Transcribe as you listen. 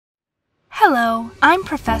Hello, I'm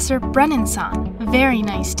Professor Brennan-san. Very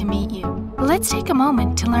nice to meet you. Let's take a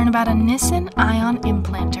moment to learn about a Nissin ion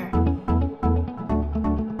implanter.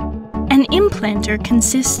 An implanter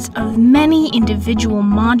consists of many individual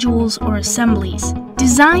modules or assemblies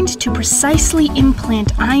designed to precisely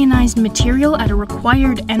implant ionized material at a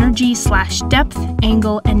required energy/depth,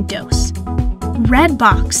 angle, and dose. Red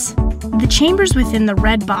box. The chambers within the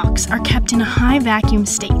red box are kept in a high vacuum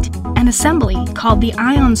state. An assembly, called the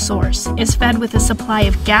ion source, is fed with a supply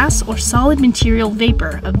of gas or solid material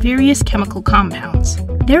vapor of various chemical compounds.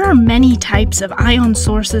 There are many types of ion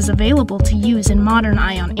sources available to use in modern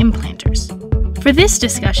ion implanters. For this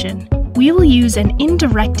discussion, we will use an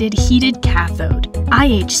indirected heated cathode,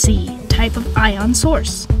 IHC, type of ion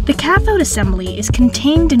source. The cathode assembly is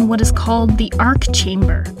contained in what is called the arc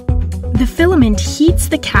chamber. The filament heats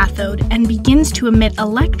the cathode and begins to emit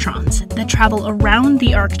electrons that travel around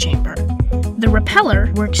the arc chamber. The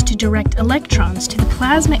repeller works to direct electrons to the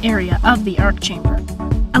plasma area of the arc chamber.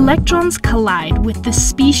 Electrons collide with the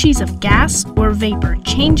species of gas or vapor,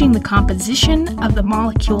 changing the composition of the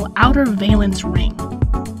molecule outer valence ring.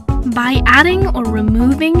 By adding or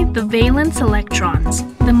removing the valence electrons,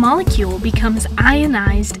 the molecule becomes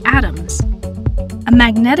ionized atoms. A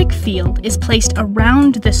magnetic field is placed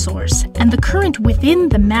around the source, and the current within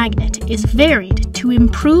the magnet is varied to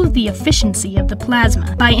improve the efficiency of the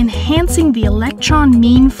plasma by enhancing the electron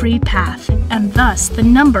mean free path and thus the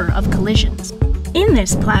number of collisions. In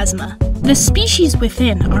this plasma, the species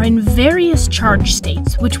within are in various charge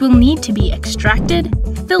states which will need to be extracted,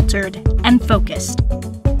 filtered, and focused.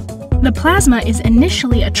 The plasma is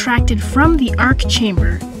initially attracted from the arc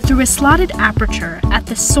chamber through a slotted aperture at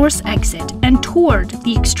the source exit and toward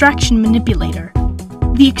the extraction manipulator.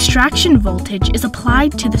 The extraction voltage is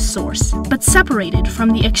applied to the source, but separated from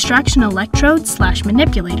the extraction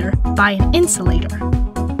electrode/manipulator by an insulator.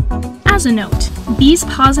 As a note, these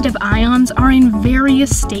positive ions are in various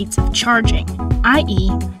states of charging,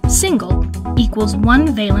 i.e., single equals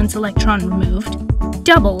 1 valence electron removed,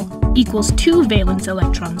 double equals 2 valence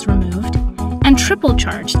electrons removed, and triple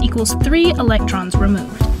charged equals 3 electrons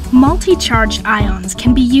removed. Multi-charged ions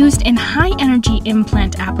can be used in high-energy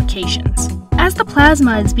implant applications. As the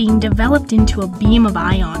plasma is being developed into a beam of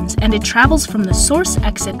ions and it travels from the source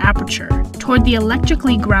exit aperture toward the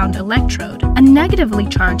electrically ground electrode, a negatively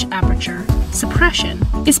charged aperture, suppression,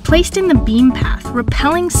 is placed in the beam path,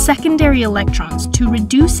 repelling secondary electrons to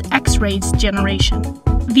reduce X-rays generation.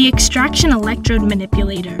 The extraction electrode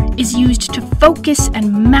manipulator is used to focus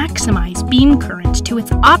and maximize beam current to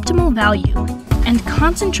its optimal value and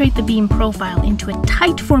concentrate the beam profile into a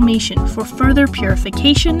tight formation for further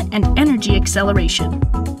purification and energy acceleration.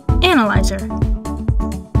 Analyzer.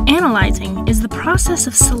 Analyzing is the process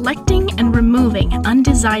of selecting and removing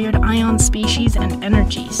undesired ion species and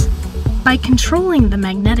energies. By controlling the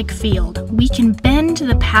magnetic field, we can bend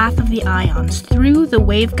the path of the ions through the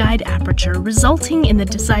waveguide aperture, resulting in the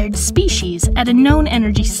desired species at a known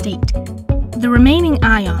energy state. The remaining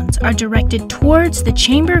ions are directed towards the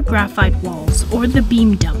chamber graphite walls or the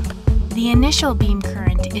beam dump. The initial beam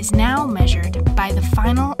current is now measured by the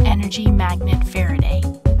final energy magnet Faraday,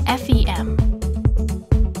 FEM.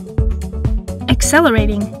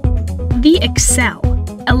 Accelerating. The accel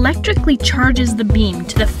electrically charges the beam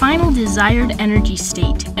to the final desired energy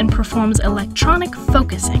state and performs electronic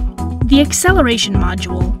focusing. The acceleration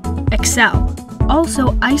module, accel,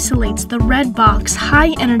 also isolates the red box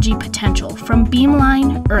high energy potential from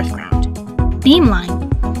beamline earth ground. Beamline.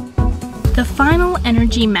 The final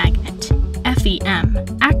energy magnet, FEM,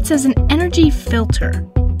 acts as an energy filter,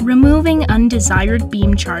 removing undesired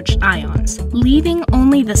beam-charged ions, leaving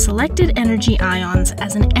only the selected energy ions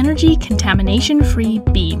as an energy contamination-free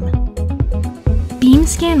beam. Beam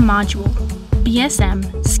scan module, BSM,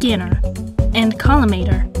 scanner, and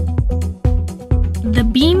collimator. The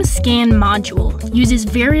beam scan module uses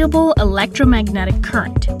variable electromagnetic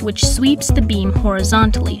current, which sweeps the beam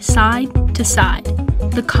horizontally side to side.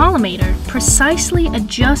 The collimator precisely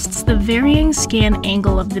adjusts the varying scan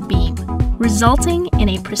angle of the beam, resulting in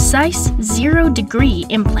a precise 0-degree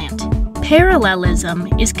implant. Parallelism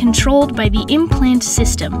is controlled by the implant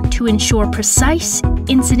system to ensure precise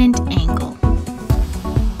incident angle.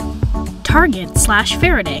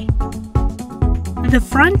 Target/Faraday. The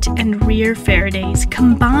front and rear Faradays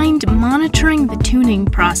combined monitoring the tuning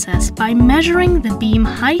process by measuring the beam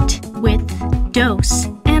height, width, dose,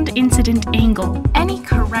 and incident angle. Any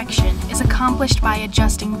correction is accomplished by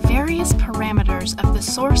adjusting various parameters of the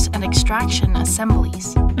source and extraction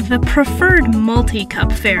assemblies. The preferred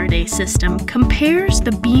multi-cup Faraday system compares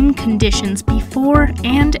the beam conditions before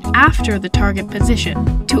and after the target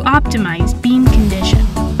position to optimize beam condition.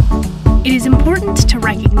 It is is important to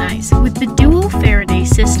recognize with the dual Faraday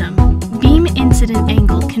system, beam incident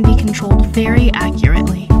angle can be controlled very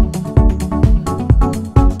accurately.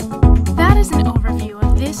 That is an overview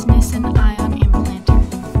of this Nissin Ion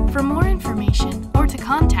Implanter. For more information or to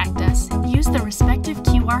contact us, use the respective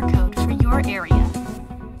QR code for your area.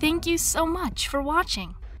 Thank you so much for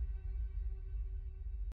watching.